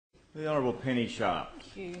The Honourable Penny Sharpe.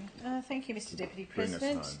 Thank you, Mr Deputy Bring us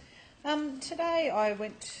President. Today I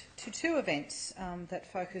went to two events that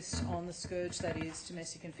focused on the scourge that is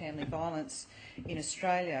domestic and family violence in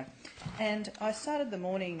Australia. And I started the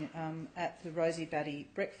morning at the Rosie Batty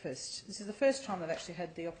breakfast. This is the first time I've actually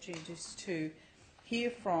had the opportunity to hear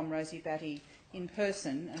from Rosie Batty in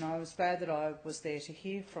person, and I was glad that I was there to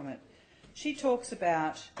hear from it. She talks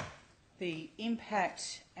about the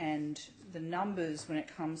impact and the numbers when it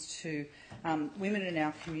comes to women in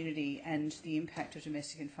our community and the impact of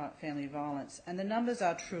domestic and family violence. And the numbers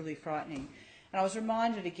are truly frightening. And I was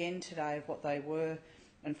reminded again today of what they were,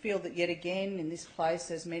 and feel that yet again in this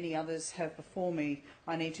place, as many others have before me,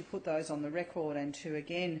 I need to put those on the record and to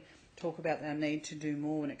again talk about our need to do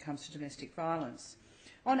more when it comes to domestic violence.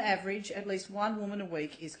 On average, at least one woman a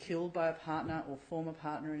week is killed by a partner or former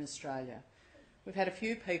partner in Australia. We've had a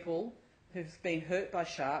few people who've been hurt by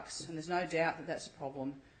sharks, and there's no doubt that that's a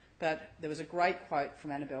problem. But there was a great quote from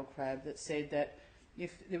Annabelle Crabb that said that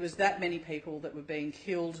if there was that many people that were being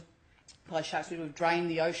killed by sharks, we would have drained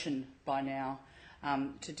the ocean by now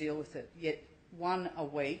to deal with it. Yet one a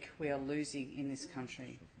week we are losing in this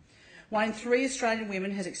country. 1 in 3 Australian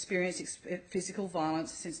women has experienced physical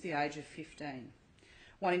violence since the age of 15.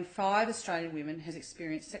 1 in 5 Australian women has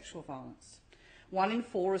experienced sexual violence. 1 in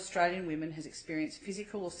 4 Australian women has experienced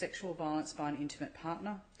physical or sexual violence by an intimate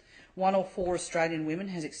partner. 1 or 4 Australian women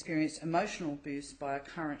has experienced emotional abuse by a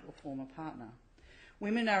current or former partner.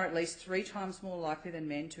 Women are at least 3 times more likely than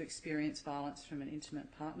men to experience violence from an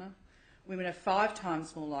intimate partner. Women are 5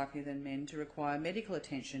 times more likely than men to require medical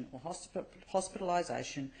attention or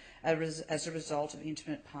hospitalisation as a result of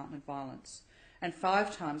intimate partner violence, and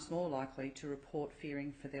 5 times more likely to report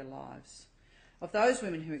fearing for their lives. Of those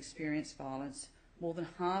women who experience violence, more than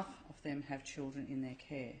half of them have children in their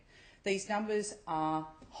care. These numbers are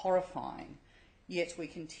horrifying, yet we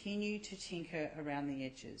continue to tinker around the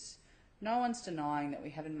edges. No one's denying that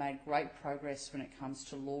we haven't made great progress when it comes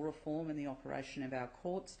to law reform and the operation of our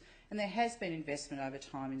courts, and there has been investment over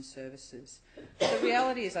time in services. But the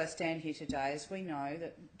reality as I stand here today is we know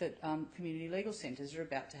that community legal centres are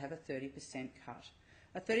about to have a 30% cut.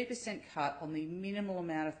 A 30% cut on the minimal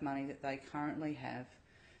amount of money that they currently have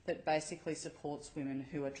that basically supports women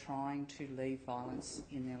who are trying to leave violence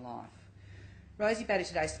in their life. Rosie Batty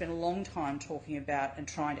today spent a long time talking about and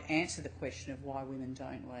trying to answer the question of why women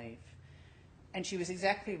don't leave. And she was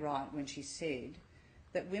exactly right when she said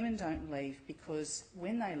that women don't leave because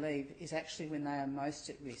when they leave is actually when they are most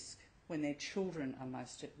at risk, when their children are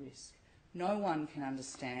most at risk. No one can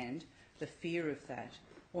understand the fear of that,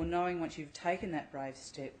 or knowing once you've taken that brave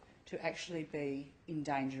step to actually be in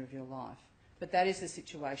danger of your life. But that is the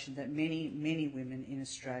situation that many, many women in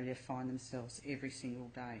Australia find themselves every single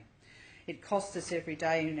day. It costs us every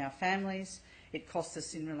day in our families. It costs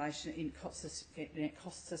us in relation. It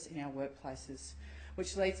costs us in our workplaces.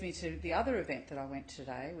 Which leads me to the other event that I went to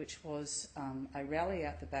today, which was a rally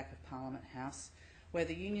out the back of Parliament House, where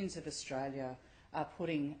the unions of Australia are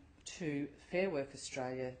putting to Fair Work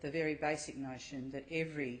Australia the very basic notion that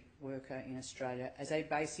every worker in Australia, as a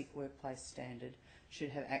basic workplace standard, should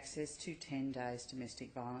have access to 10 days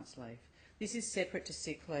domestic violence leave. This is separate to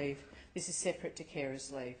sick leave. This is separate to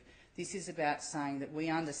carers leave. This is about saying that we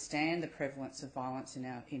understand the prevalence of violence in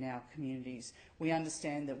our communities. We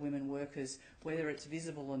understand that women workers, whether it's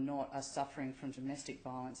visible or not, are suffering from domestic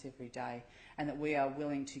violence every day, and that we are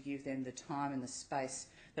willing to give them the time and the space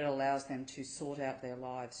that allows them to sort out their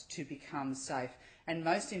lives, to become safe, and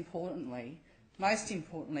most importantly,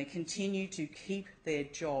 continue to keep their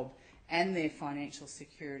job and their financial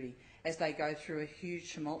security as they go through a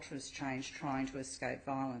huge tumultuous change trying to escape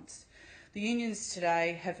violence. The unions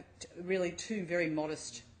today have really 2 very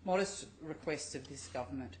modest requests of this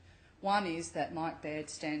government. One is that Mike Baird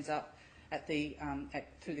stands up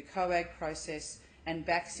through the COAG process and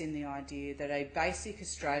backs in the idea that a basic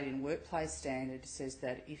Australian workplace standard says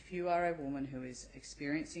that if you are a woman who is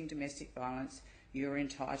experiencing domestic violence, you are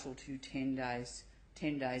entitled to 10 days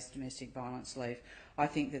domestic violence leave. I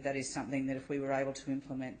think that is something that if we were able to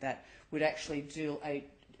implement that would actually do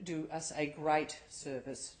us a great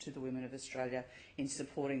service to the women of Australia in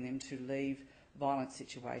supporting them to leave violent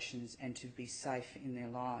situations and to be safe in their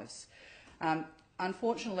lives.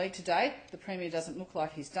 Unfortunately, to date, the Premier doesn't look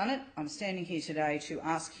like he's done it. I'm standing here today to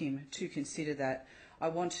ask him to consider that. I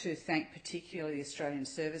want to thank particularly the Australian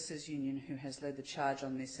Services Union, who has led the charge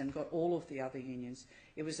on this, and got all of the other unions.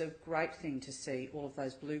 It was a great thing to see all of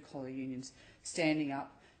those blue-collar unions standing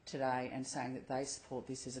up today and saying that they support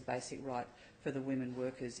this as a basic right for the women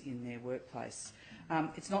workers in their workplace.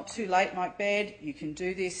 It's not too late, Mike Baird. You can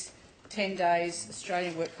do this. 10 days,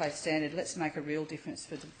 Australian workplace standard. Let's make a real difference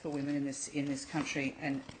for women in this country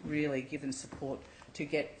and really give them support to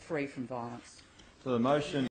get free from violence. So the motion